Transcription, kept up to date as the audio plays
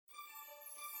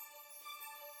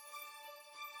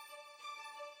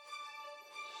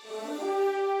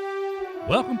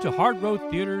Welcome to Hard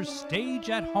Road Theater's Stage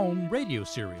at Home radio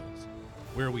serials,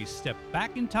 where we step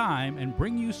back in time and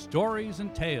bring you stories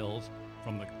and tales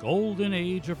from the golden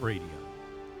age of radio.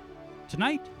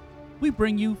 Tonight, we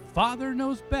bring you Father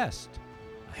Knows Best,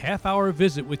 a half-hour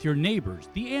visit with your neighbors,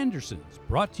 the Andersons,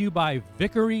 brought to you by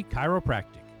Vickery Chiropractic.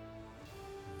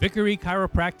 Vickery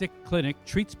Chiropractic Clinic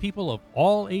treats people of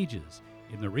all ages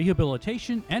in the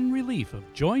rehabilitation and relief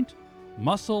of joint,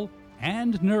 muscle,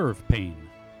 and nerve pain.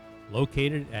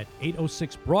 Located at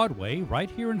 806 Broadway,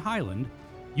 right here in Highland,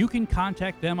 you can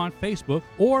contact them on Facebook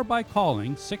or by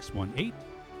calling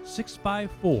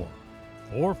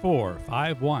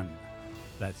 618-654-4451.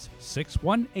 That's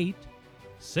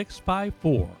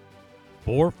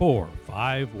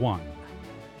 618-654-4451.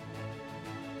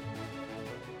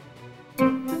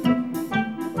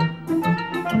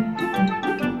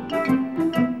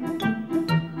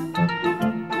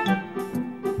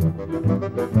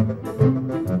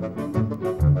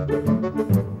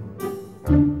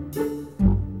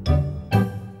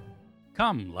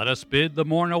 Come, let us bid the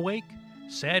morn awake.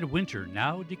 Sad winter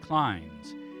now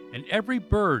declines, and every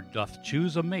bird doth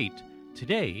choose a mate.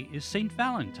 Today is St.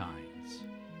 Valentine's.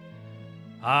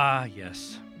 Ah,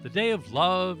 yes, the day of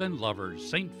love and lovers,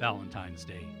 St. Valentine's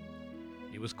Day.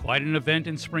 It was quite an event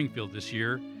in Springfield this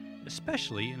year,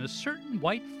 especially in a certain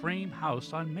white frame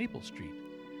house on Maple Street.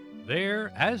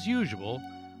 There, as usual,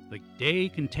 the day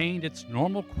contained its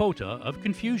normal quota of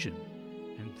confusion,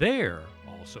 and there,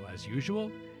 also as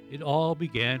usual, it all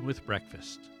began with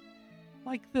breakfast.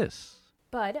 Like this.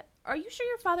 Bud, are you sure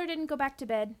your father didn't go back to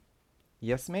bed?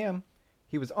 Yes, ma'am.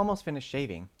 He was almost finished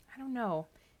shaving. I don't know.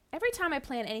 Every time I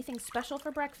plan anything special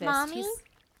for breakfast, Mommy,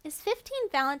 is 15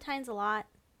 Valentines a lot?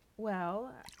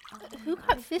 Well, Who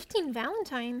got 15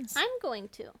 Valentines? I'm going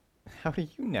to. How do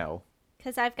you know?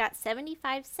 Because I've got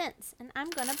 75 cents, and I'm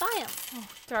going to buy them. oh,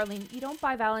 darling, you don't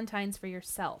buy Valentines for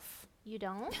yourself. You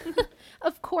don't?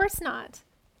 Of course not.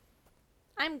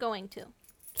 I'm going to.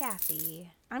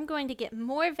 Kathy. I'm going to get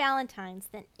more Valentines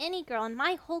than any girl in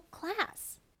my whole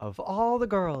class. Of all the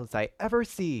girls I ever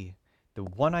see, the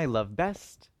one I love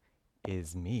best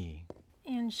is me.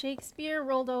 And Shakespeare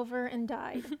rolled over and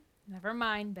died. Never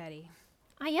mind, Betty.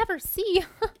 I ever see?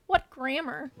 What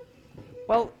grammar?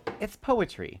 Well, it's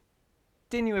poetry.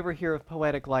 Didn't you ever hear of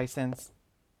poetic license?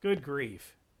 Good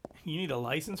grief. You need a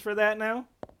license for that now?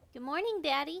 Good morning,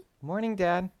 Daddy. Morning,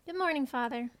 Dad. Good morning,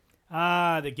 Father.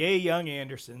 Ah, the gay young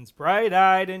Andersons,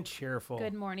 bright-eyed and cheerful.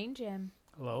 Good morning, Jim.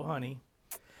 Hello, honey.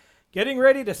 Getting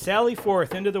ready to sally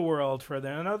forth into the world for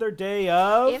another day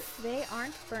of... If they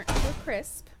aren't burnt to a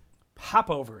crisp.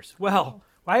 Popovers. Well,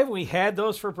 why haven't we had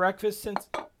those for breakfast since...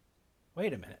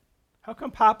 Wait a minute. How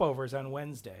come popovers on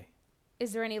Wednesday?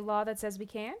 Is there any law that says we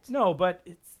can't? No, but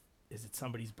is it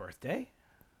somebody's birthday?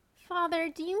 Father,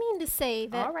 do you mean to say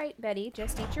that... All right, Betty,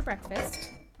 just eat your breakfast.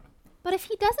 But if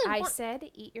he doesn't I want... said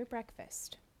eat your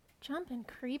breakfast. Jumping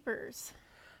creepers.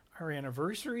 Our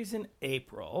anniversary's in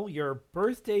April. Your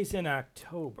birthday's in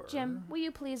October. Jim, will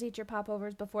you please eat your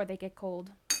popovers before they get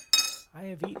cold? I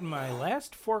have eaten my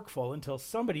last forkful until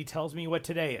somebody tells me what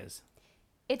today is.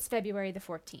 It's February the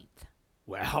 14th.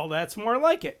 Well, that's more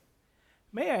like it.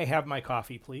 May I have my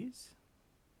coffee, please?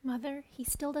 Mother, he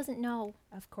still doesn't know.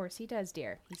 Of course he does,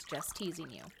 dear. He's just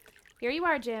teasing you. Here you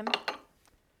are, Jim.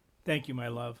 Thank you, my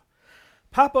love.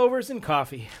 Popovers and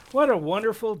coffee. What a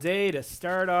wonderful day to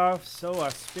start off so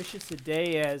auspicious a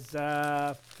day as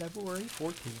February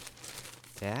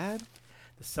 14th. Dad?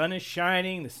 The sun is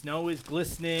shining, the snow is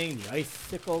glistening, the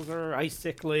icicles are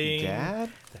icicling. Dad?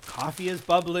 The coffee is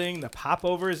bubbling, the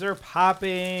popovers are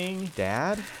popping.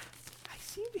 Dad? I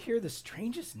seem to hear the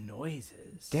strangest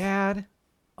noises. Dad?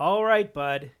 All right,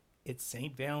 bud. It's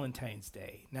St. Valentine's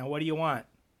Day. Now, what do you want?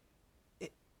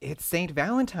 It's St.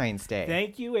 Valentine's Day.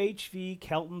 Thank you, H.V.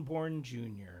 Keltonborn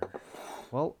Jr.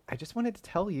 Well, I just wanted to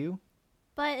tell you.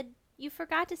 But you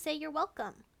forgot to say you're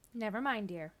welcome. Never mind,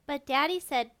 dear. But Daddy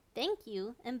said thank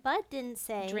you, and Bud didn't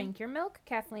say... Drink your milk,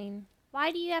 Kathleen.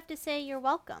 Why do you have to say you're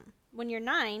welcome when you're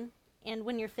 9 and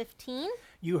when you're 15?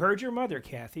 You heard your mother,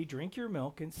 Kathy. Drink your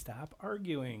milk and stop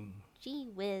arguing. Gee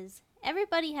whiz.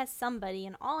 Everybody has somebody,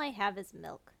 and all I have is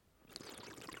milk.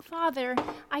 Father,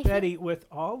 I... Betty, with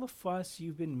all the fuss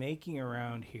you've been making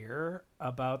around here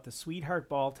about the sweetheart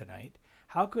ball tonight,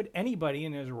 how could anybody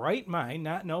in his right mind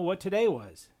not know what today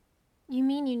was? You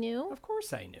mean you knew? Of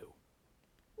course I knew.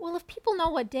 Well, if people know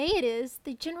what day it is,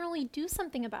 they generally do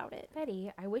something about it.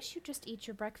 Betty, I wish you'd just eat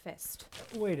your breakfast.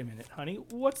 Wait a minute, honey.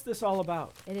 What's this all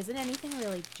about? It isn't anything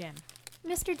really, Jim.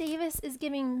 Mr. Davis is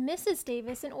giving Mrs.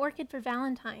 Davis an orchid for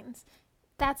Valentine's.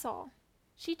 That's all.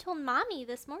 She told Mommy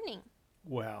this morning.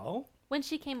 Well, when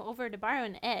she came over to borrow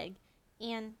an egg,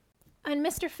 and And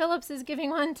Mr. Phillips is giving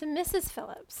one to Mrs.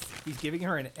 Phillips. He's giving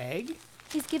her an egg?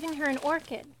 He's giving her an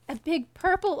orchid, a big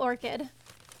purple orchid.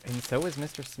 And so is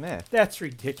Mr. Smith. That's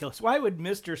ridiculous. Why would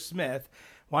Mr. Smith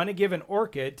want to give an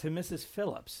orchid to Mrs.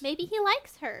 Phillips? maybe he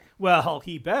likes her. Well,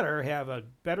 he better have a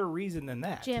better reason than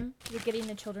that. Jim, you're getting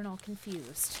the children all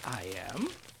confused. I am.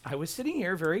 I was sitting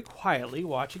here very quietly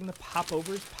watching the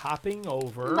popovers popping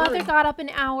over. Mother and got up an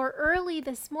hour early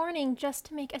this morning just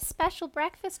to make a special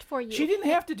breakfast for you. She didn't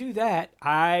have to do that.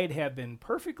 I'd have been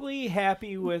perfectly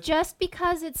happy with... Just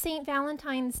because it's St.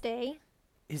 Valentine's Day.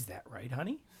 Is that right,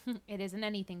 honey? It isn't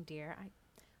anything, dear.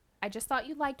 I just thought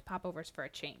you liked popovers for a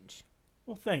change.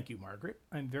 Well, thank you, Margaret.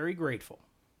 I'm very grateful.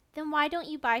 Then why don't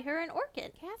you buy her an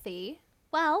orchid? Kathy.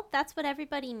 Well, that's what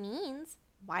everybody means.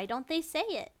 Why don't they say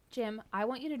it? Jim, I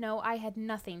want you to know I had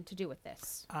nothing to do with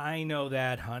this. I know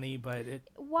that, honey, but it...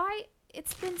 Why?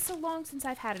 It's been so long since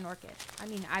I've had an orchid. I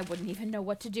mean, I wouldn't even know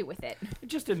what to do with it.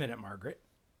 Just a minute, Margaret.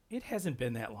 It hasn't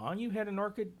been that long. You had an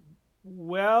orchid...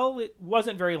 Well, it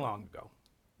wasn't very long ago.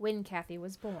 When Kathy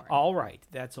was born. All right,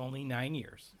 that's only 9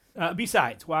 years.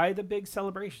 Besides, why the big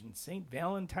celebration? St.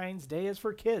 Valentine's Day is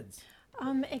for kids.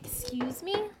 Excuse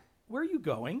me? Where are you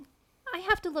going? I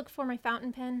have to look for my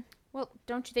fountain pen. Well,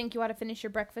 don't you think you ought to finish your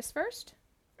breakfast first?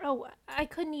 Oh, I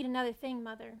couldn't eat another thing,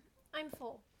 Mother. I'm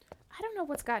full. I don't know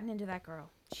what's gotten into that girl.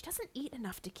 She doesn't eat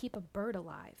enough to keep a bird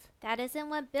alive. That isn't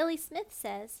what Billy Smith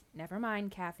says. Never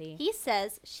mind, Kathy. He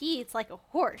says she eats like a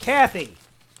horse. Kathy!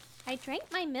 I drank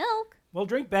my milk. Well,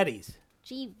 drink Betty's.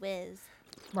 Gee whiz.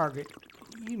 Margaret,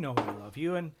 you know I love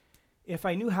you, and if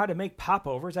I knew how to make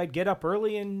popovers, I'd get up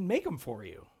early and make them for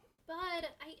you. Bud,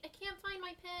 I can't find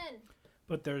my pen.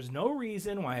 But there's no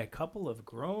reason why a couple of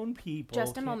grown people...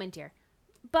 Just a can't- moment, dear.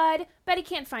 Bud, Betty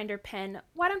can't find her pen.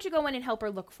 Why don't you go in and help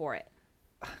her look for it?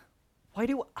 Why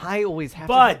do I always have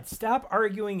Bud, stop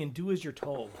arguing and do as you're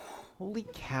told. Holy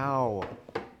cow.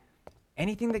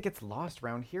 Anything that gets lost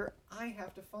around here, I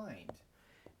have to find.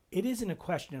 It isn't a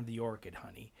question of the orchid,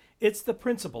 honey. It's the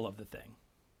principle of the thing.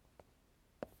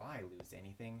 If I lose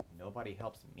anything, nobody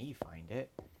helps me find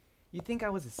it. You'd think I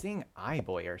was a seeing eye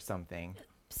boy or something.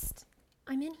 Psst,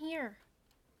 I'm in here.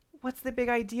 What's the big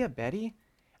idea, Betty?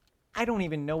 I don't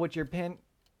even know what your pen...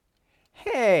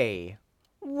 Hey!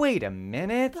 Wait a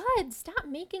minute! Bud, stop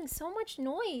making so much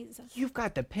noise. You've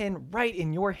got the pen right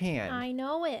in your hand. I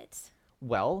know it.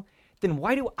 Well, then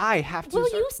why do I have to... Will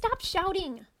you stop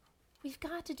shouting? We've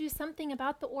got to do something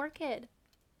about the orchid.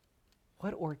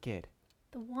 What orchid?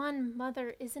 The one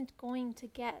Mother isn't going to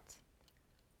get.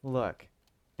 Look,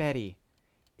 Betty,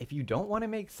 if you don't want to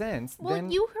make sense, Well,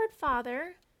 then... you heard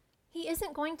Father. He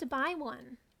isn't going to buy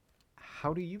one.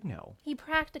 How do you know? He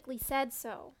practically said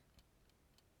so.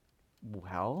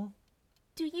 Well,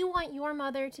 Do you want your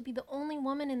mother to be the only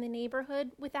woman in the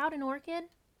neighborhood without an orchid?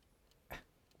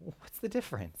 what's the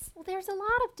difference? Well, there's a lot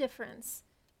of difference.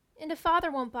 And if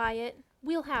Father won't buy it,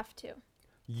 we'll have to.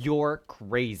 You're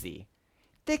crazy.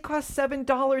 They cost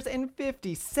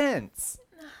 $7.50.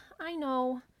 I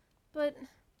know, but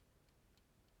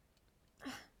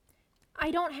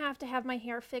I don't have to have my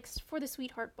hair fixed for the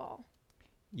sweetheart ball.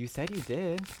 You said you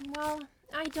did. Well,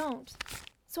 I don't.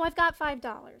 So I've got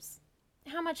 $5.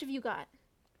 How much have you got?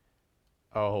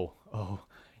 Oh.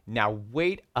 Now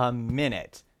wait a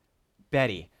minute.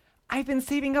 Betty, I've been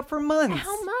saving up for months.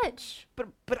 How much?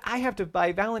 But I have to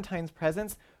buy Valentine's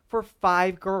presents for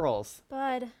 5 girls.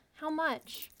 Bud, how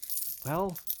much?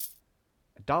 Well,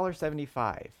 $1.75.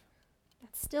 That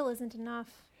still isn't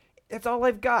enough. It's all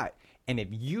I've got. And if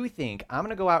you think I'm going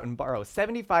to go out and borrow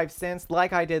 75 cents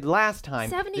like I did last time...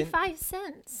 75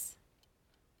 cents.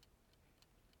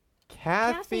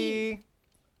 Kathy!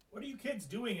 What are you kids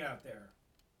doing out there?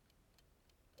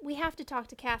 We have to talk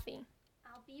to Kathy.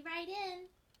 I'll be right in.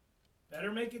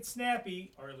 Better make it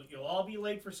snappy, or you'll all be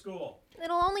late for school.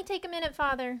 It'll only take a minute,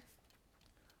 Father.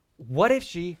 What if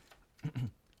she...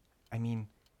 I mean,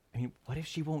 what if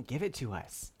she won't give it to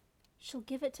us? She'll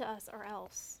give it to us or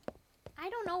else. I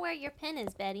don't know where your pen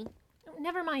is, Betty.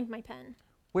 Never mind my pen.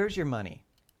 Where's your money?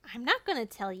 I'm not going to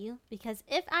tell you, because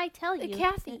if I tell you...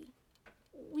 Kathy,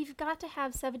 we've got to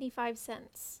have 75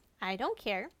 cents. I don't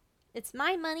care. It's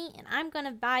my money, and I'm going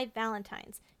to buy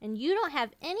Valentine's. And you don't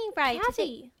have any right to take...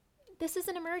 Kathy, this is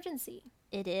an emergency.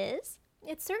 It is?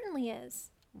 It certainly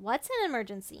is. What's an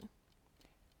emergency?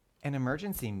 An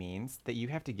emergency means that you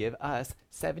have to give us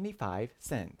 75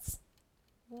 cents.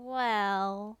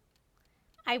 Well,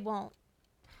 I won't.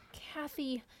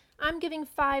 Kathy, I'm giving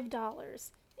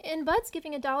 $5. And Bud's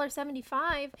giving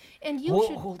 $1.75. And you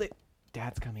should... Hold it.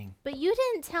 Dad's coming. But you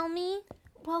didn't tell me.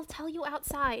 Well, I'll tell you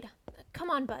outside. Come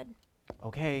on, Bud.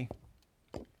 Okay.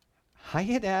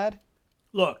 Hiya, Dad.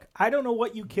 Look, I don't know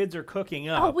what you kids are cooking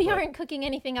up. Oh, we but- aren't cooking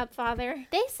anything up, Father.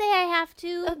 They say I have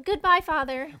to, Goodbye,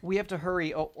 Father. We have to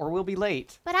hurry or we'll be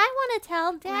late. but I want to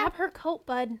tell Dad. Grab her coat,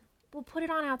 Bud. We'll put it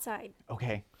on outside.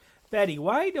 Okay. Betty,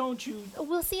 why don't you...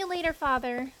 We'll see you later,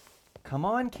 Father. Come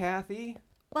on, Kathy.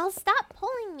 Well, stop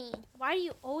pulling me. Why do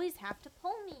you always have to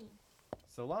pull me?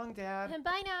 So long, Dad. And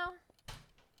bye now.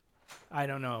 I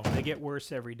don't know. They get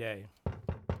worse every day.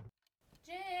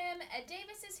 Jim, Ed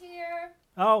Davis is here.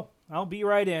 Oh, I'll be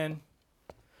right in.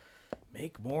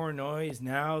 Make more noise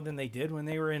now than they did when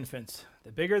they were infants.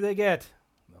 The bigger they get,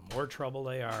 the more trouble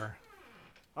they are.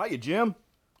 Hiya, Jim.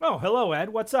 Oh, hello, Ed.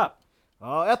 What's up?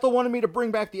 Ethel wanted me to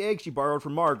bring back the egg she borrowed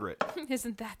from Margaret.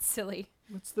 Isn't that silly?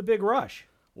 What's the big rush?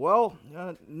 Well,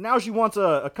 now she wants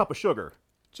a cup of sugar.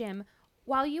 Jim,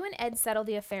 while you and Ed settle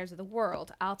the affairs of the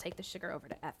world, I'll take the sugar over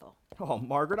to Ethel. Oh,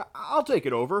 Margaret, I'll take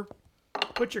it over.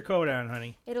 Put your coat on,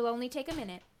 honey. It'll only take a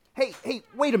minute. Hey,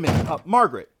 wait a minute.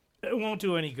 Margaret. It won't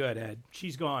do any good, Ed.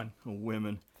 She's gone. Oh,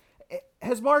 women.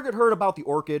 Has Margaret heard about the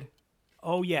orchid?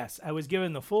 Oh, yes. I was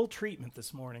given the full treatment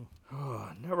this morning.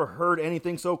 Never heard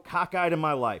anything so cockeyed in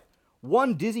my life.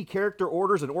 One dizzy character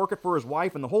orders an orchid for his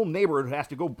wife, and the whole neighborhood has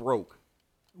to go broke.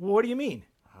 What do you mean?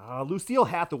 Lucille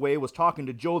Hathaway was talking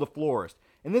to Joe the florist,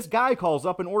 and this guy calls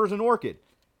up and orders an orchid.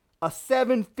 A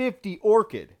 $7.50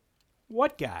 orchid.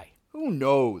 What guy? Who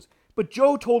knows? But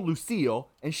Joe told Lucille,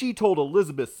 and she told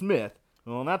Elizabeth Smith.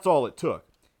 Well, that's all it took.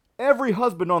 Every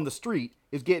husband on the street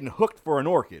is getting hooked for an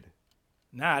orchid.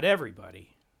 Not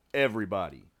everybody.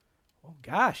 Everybody. Oh,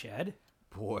 gosh, Ed.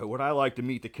 Boy, would I like to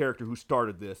meet the character who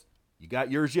started this. You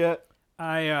got yours yet?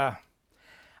 I'd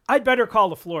better call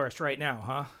the florist right now,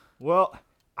 huh? Well,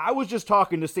 I was just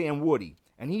talking to Sam Woody,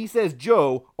 and he says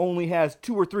Joe only has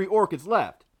 2 or 3 orchids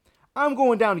left. I'm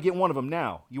going down to get one of them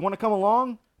now. You want to come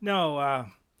along? No,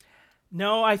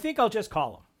 I think I'll just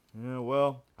call him. Yeah,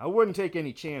 well, I wouldn't take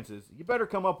any chances. You better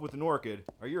come up with an orchid,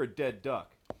 or you're a dead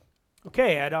duck.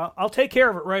 Okay, Ed, I'll take care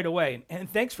of it right away, and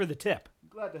thanks for the tip.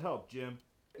 Glad to help, Jim.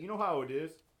 You know how it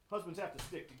is. Husbands have to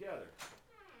stick together.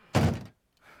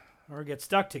 Or get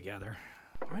stuck together.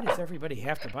 Why does everybody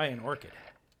have to buy an orchid?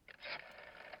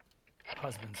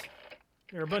 Husbands.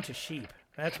 They're a bunch of sheep.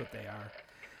 That's what they are.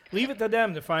 Leave it to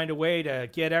them to find a way to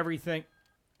get everything.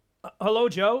 Hello,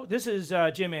 Joe. This is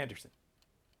Jim Anderson.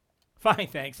 Fine,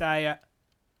 thanks.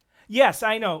 Yes,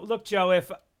 I know. Look, Joe,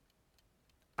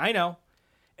 I know.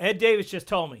 Ed Davis just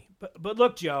told me. But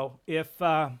look, Joe, if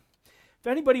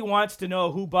anybody wants to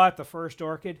know who bought the first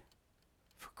orchid,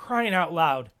 for crying out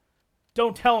loud,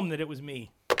 don't tell them that it was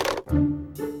me.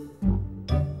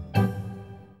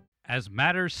 As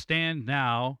matters stand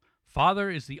now, Father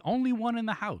is the only one in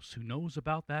the house who knows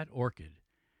about that orchid.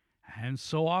 And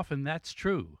so often that's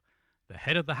true. The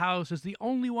head of the house is the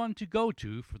only one to go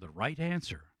to for the right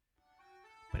answer.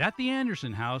 But at the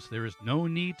Anderson house, there is no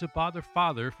need to bother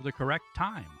Father for the correct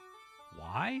time.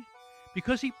 Why?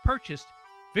 Because he purchased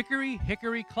Vickery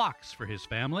Hickory clocks for his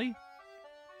family.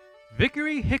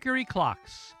 Vickery Hickory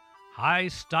clocks,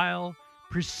 high-style,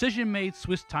 precision-made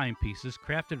Swiss timepieces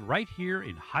crafted right here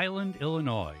in Highland,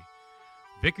 Illinois.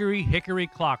 Vickery Hickory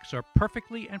clocks are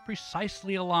perfectly and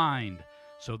precisely aligned,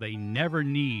 so they never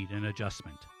need an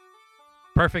adjustment.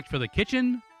 Perfect for the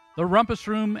kitchen, the rumpus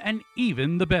room, and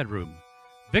even the bedroom.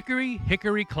 Vickery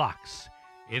Hickory clocks.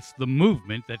 It's the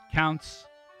movement that counts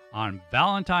on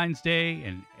Valentine's Day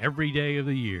and every day of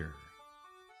the year.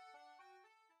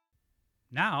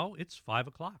 Now it's 5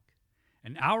 o'clock,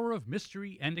 an hour of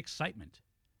mystery and excitement.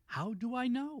 How do I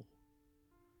know?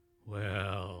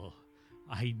 Well,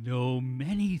 I know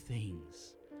many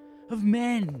things. Of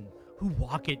men who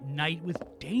walk at night with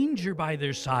danger by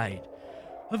their side.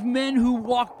 Of men who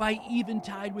walk by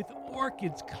eventide with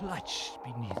orchids clutched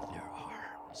beneath their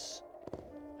arms.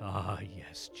 Ah,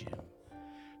 yes, Jim.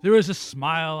 There is a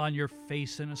smile on your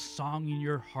face and a song in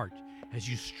your heart as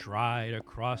you stride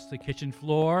across the kitchen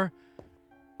floor.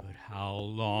 But how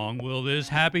long will this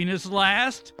happiness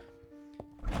last?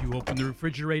 You open the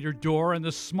refrigerator door and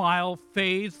the smile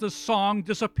fades, the song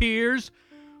disappears.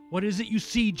 What is it you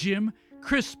see, Jim?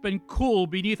 Crisp and cool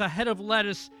beneath a head of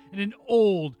lettuce and an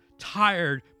old,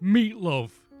 tired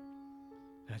meatloaf.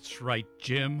 That's right,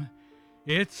 Jim.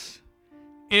 It's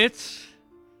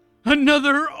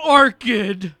another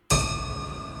orchid.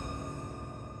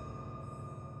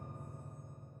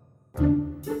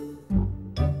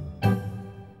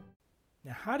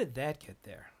 Now, how did that get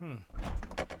there?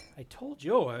 I told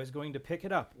Joe I was going to pick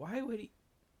it up. Why would he?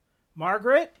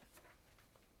 Margaret?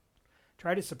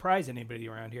 Try to surprise anybody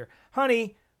around here.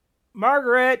 Honey,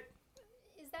 Margaret!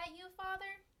 Is that you, Father?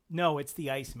 No, it's the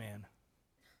Iceman.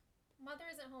 Mother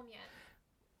isn't home yet.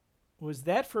 Was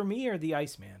that for me or the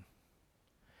Iceman?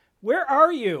 Where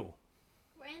are you?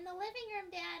 We're in the living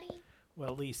room, Daddy.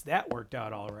 Well, at least that worked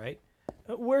out all right.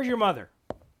 Where's your mother?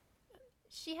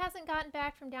 She hasn't gotten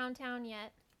back from downtown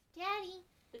yet. Daddy,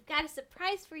 we've got a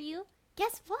surprise for you.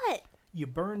 Guess what? You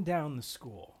burned down the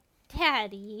school.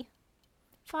 Daddy.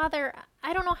 Father,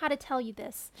 I don't know how to tell you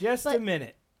this. Just a But-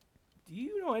 minute. Do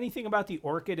you know anything about the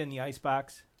orchid in the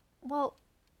icebox? Well,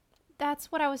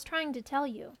 that's what I was trying to tell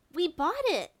you. We bought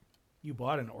it. You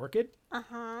bought an orchid?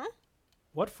 Uh-huh.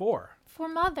 What for? For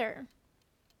Mother.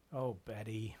 Oh,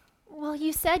 Betty. Well,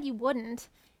 you said you wouldn't.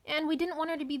 And we didn't want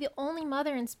her to be the only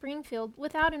mother in Springfield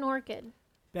without an orchid.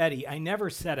 Betty, I never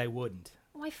said I wouldn't.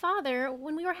 Why, Father,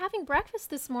 when we were having breakfast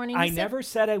this morning, I you said- never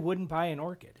said I wouldn't buy an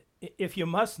orchid. If you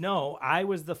must know, I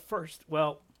was the first.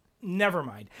 Well, never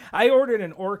mind. I ordered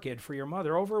an orchid for your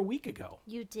mother over a week ago.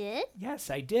 You did? Yes,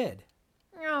 I did.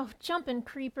 Oh, jumping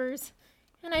creepers.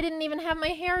 And I didn't even have my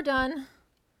hair done.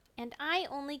 And I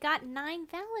only got 9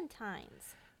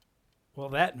 Valentines. Well,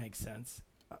 that makes sense.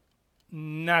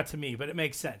 Not to me, but it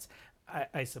makes sense,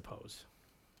 I suppose.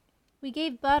 We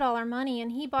gave Bud all our money,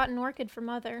 and he bought an orchid for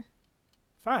Mother.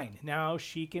 Fine. Now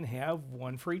she can have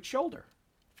one for each shoulder.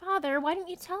 Father, why didn't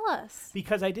you tell us?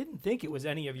 Because I didn't think it was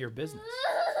any of your business.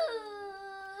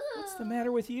 What's the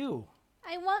matter with you?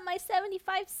 I want my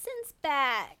 75 cents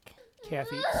back.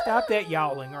 Kathy, stop that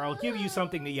yowling or I'll give you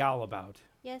something to yowl about.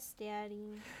 Yes,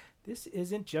 Daddy. This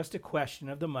isn't just a question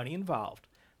of the money involved.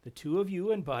 The two of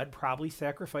you and Bud probably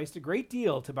sacrificed a great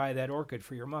deal to buy that orchid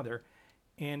for your mother,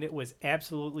 and it was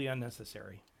absolutely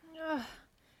unnecessary. Ugh,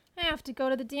 I have to go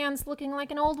to the dance looking like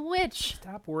an old witch.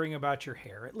 Stop worrying about your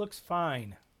hair. It looks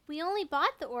fine. We only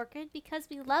bought the orchid because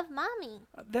we love Mommy.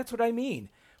 That's what I mean.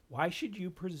 Why should you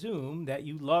presume that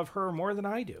you love her more than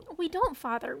I do? We don't,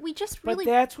 Father. We just But really...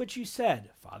 that's what you said.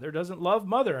 Father doesn't love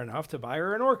Mother enough to buy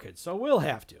her an orchid, so we'll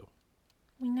have to.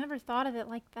 We never thought of it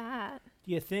like that.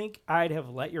 Do you think I'd have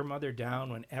let your mother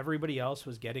down when everybody else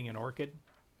was getting an orchid?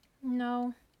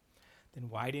 No. Then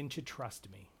why didn't you trust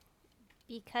me?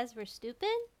 Because we're stupid?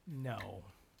 No.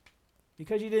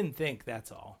 Because you didn't think,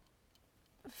 that's all.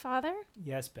 Father,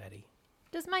 Yes, Betty.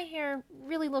 does my hair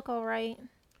really look all right?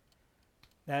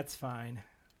 That's fine.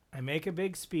 I make a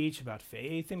big speech about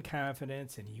faith and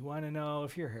confidence, and you want to know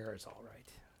if your hair is all right.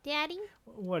 Daddy,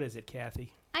 What is it,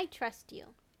 Kathy? I trust you.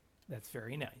 That's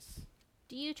very nice.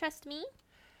 Do you trust me?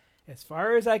 As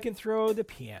far as I can throw the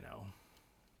piano.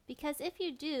 Because if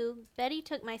you do, Betty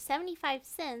took my 75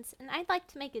 cents, and I'd like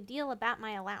to make a deal about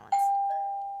my allowance.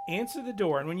 Answer the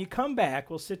door, and when you come back,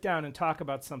 we'll sit down and talk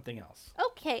about something else.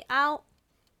 Okay, I'll...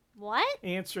 What?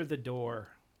 Answer the door.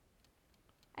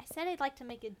 I said I'd like to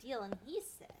make a deal, and he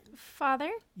said...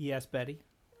 Father, Yes, Betty?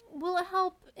 will it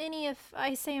help any if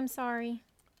I say I'm sorry?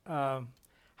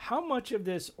 How much of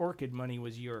this orchid money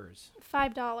was yours?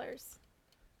 $5.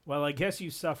 Well, I guess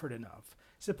you suffered enough.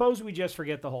 Suppose we just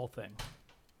forget the whole thing.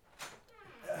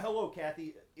 Hello,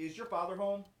 Kathy. Is your father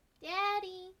home?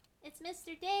 Daddy, it's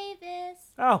Mr. Davis.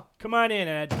 Oh, come on in,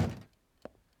 Ed.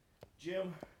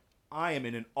 Jim, I am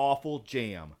in an awful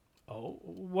jam. Oh,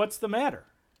 what's the matter?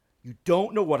 You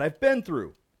don't know what I've been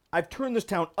through. I've turned this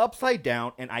town upside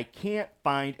down and I can't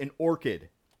find an orchid.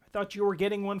 I thought you were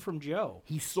getting one from Joe.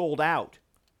 He sold out.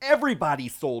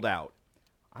 Everybody's sold out.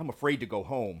 I'm afraid to go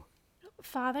home.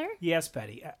 Father? Yes,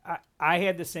 Betty. I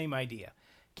had the same idea.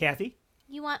 Kathy,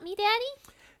 You want me,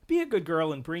 Daddy? be a good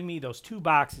girl and bring me those 2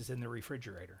 boxes in the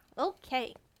refrigerator.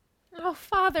 Okay. Oh,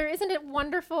 Father, isn't it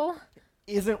wonderful?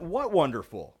 Isn't what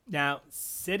wonderful? Now,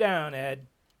 sit down, Ed.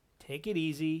 Take it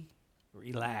easy.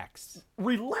 Relax.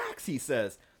 Relax, he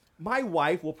says. My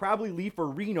wife will probably leave for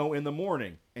Reno in the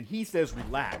morning, and he says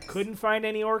relax. Couldn't find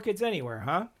any orchids anywhere,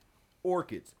 huh?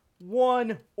 Orchids.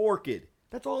 One orchid.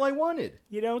 That's all I wanted.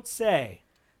 You don't say.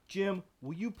 Jim,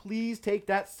 will you please take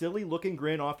that silly-looking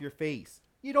grin off your face?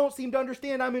 You don't seem to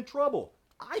understand I'm in trouble.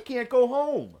 I can't go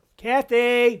home.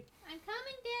 Kathy! I'm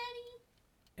coming,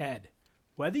 Daddy. Ed,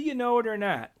 whether you know it or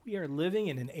not, we are living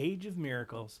in an age of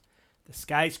miracles. The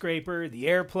skyscraper, the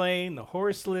airplane, the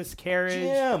horseless carriage.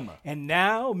 Jim! And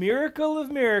now, miracle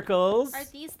of miracles. Are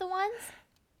these the ones?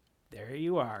 There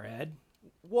you are, Ed.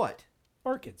 What?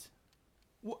 Orchids.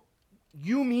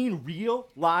 You mean real,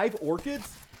 live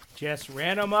orchids? Just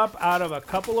ran 'em up out of a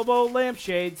couple of old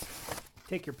lampshades.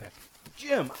 Take your pick.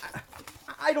 Jim,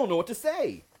 I don't know what to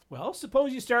say. Well,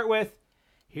 suppose you start with,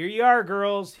 here you are,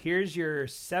 girls. Here's your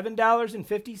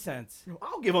 $7.50.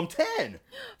 I'll give him 10.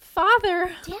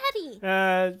 Father! Daddy!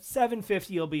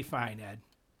 $7.50 will be fine, Ed.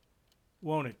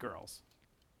 Won't it, girls?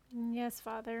 Yes,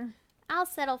 Father. I'll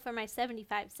settle for my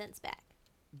 75 cents back.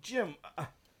 Jim,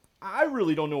 I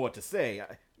really don't know what to say.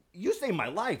 You saved my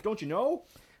life, don't you know?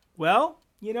 Well,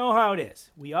 you know how it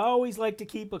is. We always like to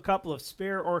keep a couple of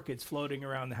spare orchids floating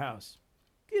around the house.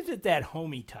 Gives it that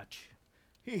homey touch.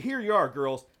 Here you are,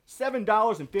 girls.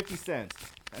 $7.50.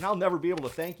 And I'll never be able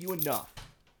to thank you enough.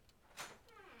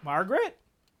 Margaret?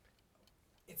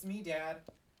 It's me, Dad.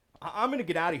 I'm going to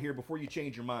get out of here before you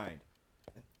change your mind.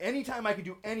 Anytime I can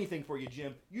do anything for you,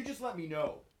 Jim, you just let me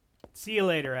know. See you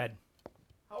later, Ed.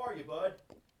 How are you, bud?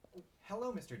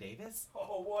 Hello, Mr. Davis.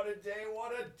 Oh, what a day,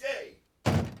 what a day!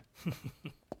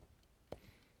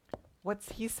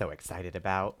 What's he so excited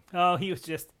about? Oh, he was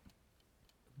just...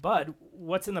 Bud,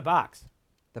 what's in the box?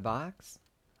 The box?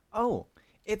 Oh,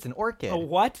 it's an orchid. A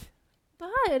what?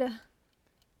 Bud.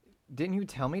 Didn't you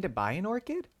tell me to buy an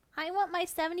orchid? I want my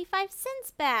 75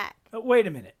 cents back. Wait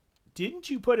a minute. Didn't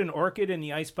you put an orchid in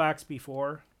the icebox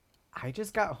before? I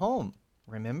just got home.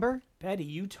 Remember? Betty,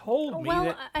 you told me Well,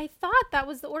 that... I thought that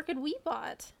was the orchid we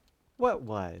bought. What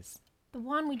was? The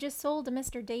one we just sold to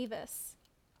Mr. Davis.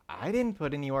 I didn't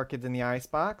put any orchids in the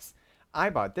icebox. I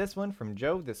bought this one from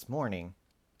Joe this morning.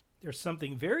 There's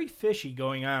something very fishy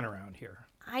going on around here.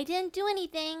 I didn't do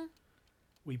anything.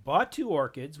 We bought 2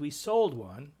 orchids, we sold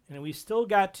one, and we still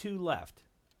got 2 left.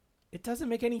 It doesn't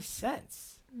make any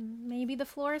sense. Maybe the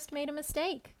florist made a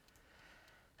mistake.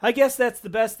 I guess that's the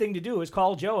best thing to do is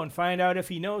call Joe and find out if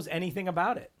he knows anything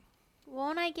about it.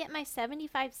 Won't I get my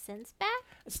 75 cents back?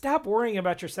 Stop worrying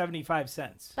about your 75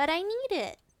 cents. But I need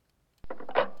it.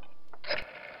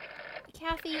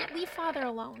 Kathy, leave Father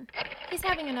alone. He's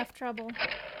having enough trouble.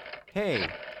 Hey,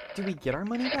 do we get our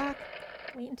money back?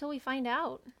 Wait until we find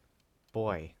out.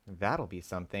 Boy, that'll be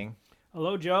something.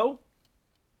 Hello, Joe?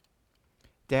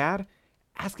 Dad,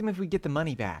 ask him if we get the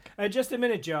money back. Just a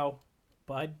minute, Joe.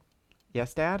 Bud,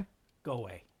 Yes, Dad? go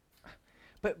away.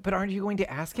 But aren't you going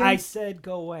to ask him? I said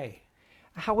go away.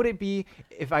 How would it be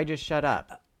if I just shut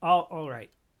up? All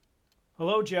right.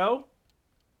 Hello, Joe?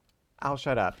 I'll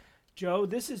shut up. Joe,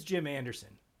 this is Jim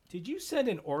Anderson. Did you send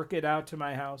an orchid out to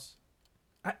my house?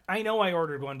 I know I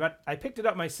ordered one, but I picked it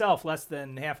up myself less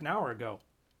than half an hour ago.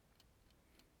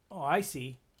 Oh, I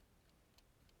see.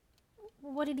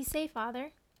 What did he say, Father?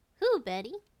 Who,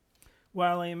 Betty?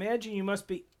 Well, I imagine you must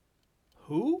be...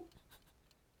 Who?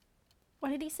 What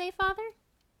did he say, Father?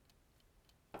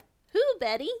 Who,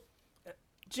 Betty?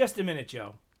 Just a minute,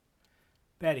 Joe.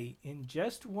 Betty, in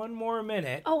just one more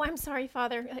minute... Oh, I'm sorry,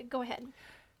 Father. Go ahead.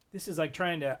 This is like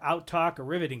trying to out-talk a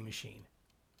riveting machine.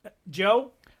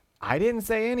 Joe? I didn't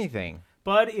say anything.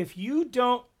 Bud, if you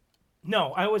don't...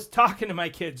 No, I was talking to my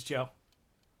kids, Joe.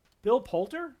 Bill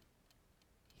Poulter?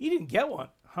 He didn't get one,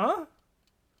 huh?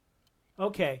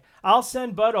 Okay, I'll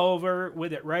send Bud over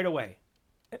with it right away.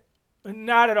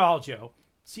 Not at all, Joe.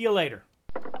 See you later.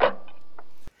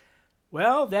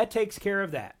 Well, that takes care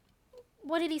of that.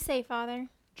 What did he say, Father?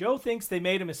 Joe thinks they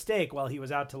made a mistake while he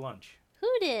was out to lunch. Who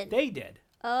did? They did.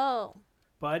 Oh.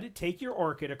 Bud, take your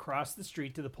orchid across the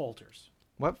street to the Poulters.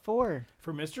 What for?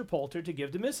 For Mr. Poulter to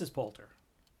give to Mrs. Poulter.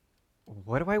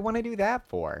 What do I want to do that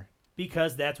for?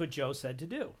 Because that's what Joe said to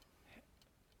do.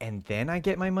 And then I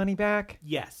get my money back?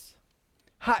 Yes.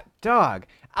 Hot dog!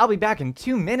 I'll be back in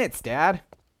 2 minutes, Dad.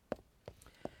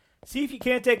 See if you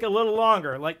can't take a little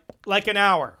longer, like an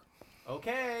hour.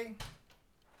 Okay.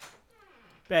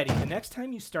 Betty, the next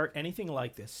time you start anything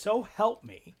like this, so help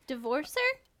me. Divorce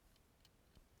her?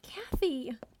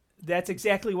 Kathy. That's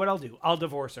exactly what I'll do. I'll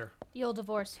divorce her. You'll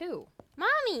divorce who?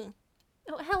 Mommy.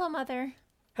 Oh, hello, Mother.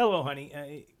 Hello,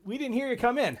 honey. We didn't hear you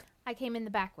come in. I came in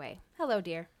the back way. Hello,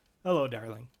 dear. Hello,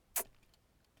 darling.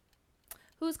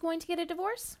 Who's going to get a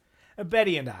divorce?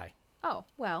 Betty and I. Oh,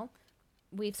 well,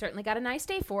 we've certainly got a nice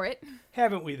day for it.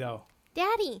 Haven't we, though?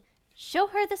 Daddy, show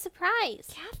her the surprise.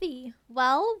 Kathy.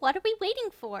 Well, what are we waiting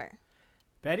for?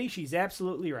 Betty, she's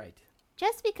absolutely right.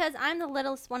 Just because I'm the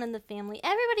littlest one in the family,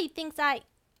 everybody thinks I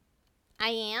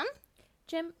am?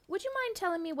 Jim, would you mind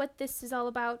telling me what this is all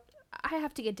about? I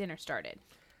have to get dinner started.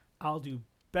 I'll do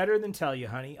better than tell you,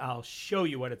 honey. I'll show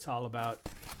you what it's all about.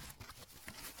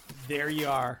 There you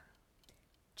are.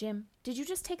 Jim, did you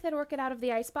just take that orchid out of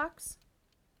the icebox?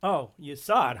 Oh, you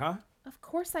saw it, huh? Of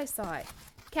course I saw it.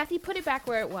 Kathy, put it back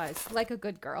where it was, like a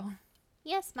good girl.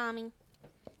 Yes, Mommy.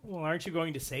 Well, aren't you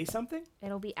going to say something?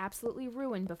 It'll be absolutely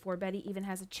ruined before Betty even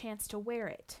has a chance to wear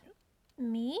it.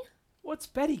 Me? What's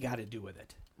Betty got to do with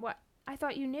it? What? I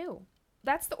thought you knew.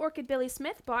 That's the orchid Billy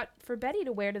Smith bought for Betty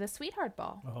to wear to the sweetheart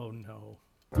ball. Oh, no.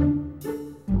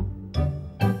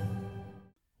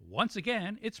 Once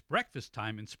again, it's breakfast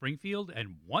time in Springfield,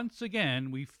 and once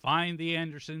again, we find the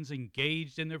Andersons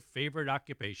engaged in their favorite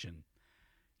occupation.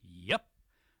 Yep,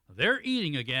 they're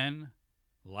eating again,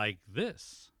 like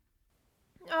this.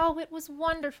 Oh, it was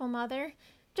wonderful, Mother.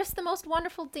 Just the most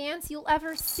wonderful dance you'll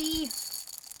ever see.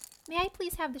 May I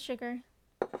please have the sugar?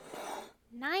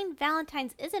 9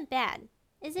 Valentines isn't bad,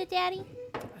 is it, Daddy?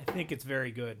 I think it's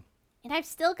very good. And I've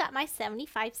still got my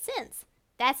 75 cents.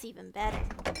 That's even better.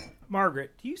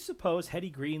 Margaret, do you suppose Hetty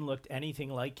Green looked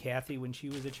anything like Kathy when she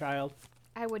was a child?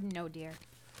 I wouldn't know, dear.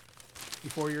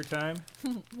 Before your time?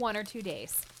 1 or 2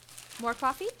 days. More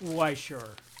coffee? Why, sure.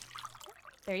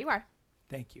 There you are.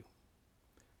 Thank you.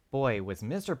 Boy, was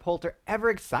Mr. Poulter ever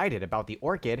excited about the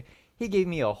orchid. He gave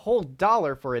me a whole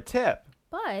 $1 for a tip.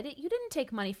 Bud, you didn't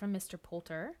take money from Mr.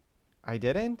 Poulter. I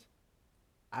didn't?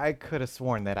 I could have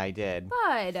sworn that I did.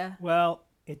 Bud! Well,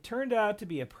 it turned out to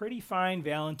be a pretty fine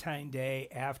Valentine Day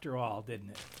after all,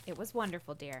 didn't it? It was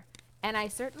wonderful, dear. And I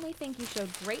certainly think you showed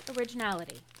great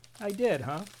originality. I did,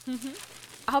 huh?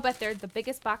 I'll bet they're the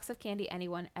biggest box of candy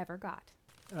anyone ever got.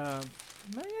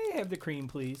 May I have the cream,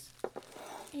 please?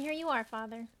 Here you are,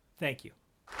 Father. Thank you.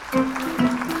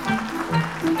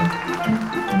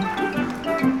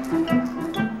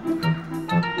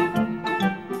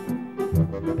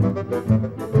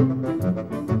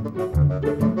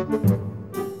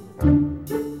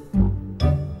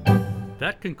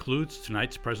 That concludes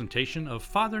tonight's presentation of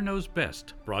Father Knows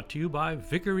Best, brought to you by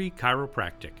Vickery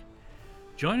Chiropractic.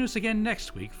 Join us again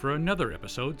next week for another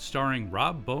episode starring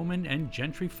Rob Bowman and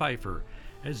Gentry Pfeiffer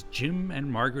as Jim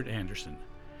and Margaret Anderson.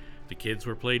 The kids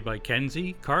were played by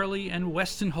Kenzie, Carly, and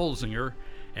Weston Holzinger,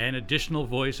 and additional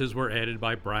voices were added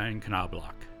by Brian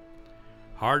Knobloch.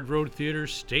 Hard Road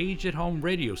Theater's stage-at-home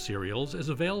radio serials is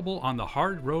available on the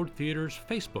Hard Road Theater's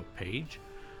Facebook page,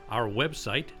 our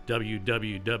website,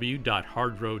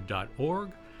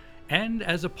 www.hardroad.org, and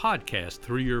as a podcast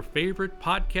through your favorite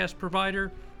podcast provider,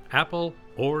 Apple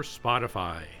or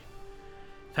Spotify.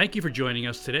 Thank you for joining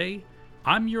us today.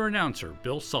 I'm your announcer,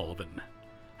 Bill Sullivan.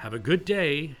 Have a good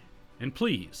day, and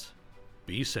please,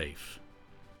 be safe.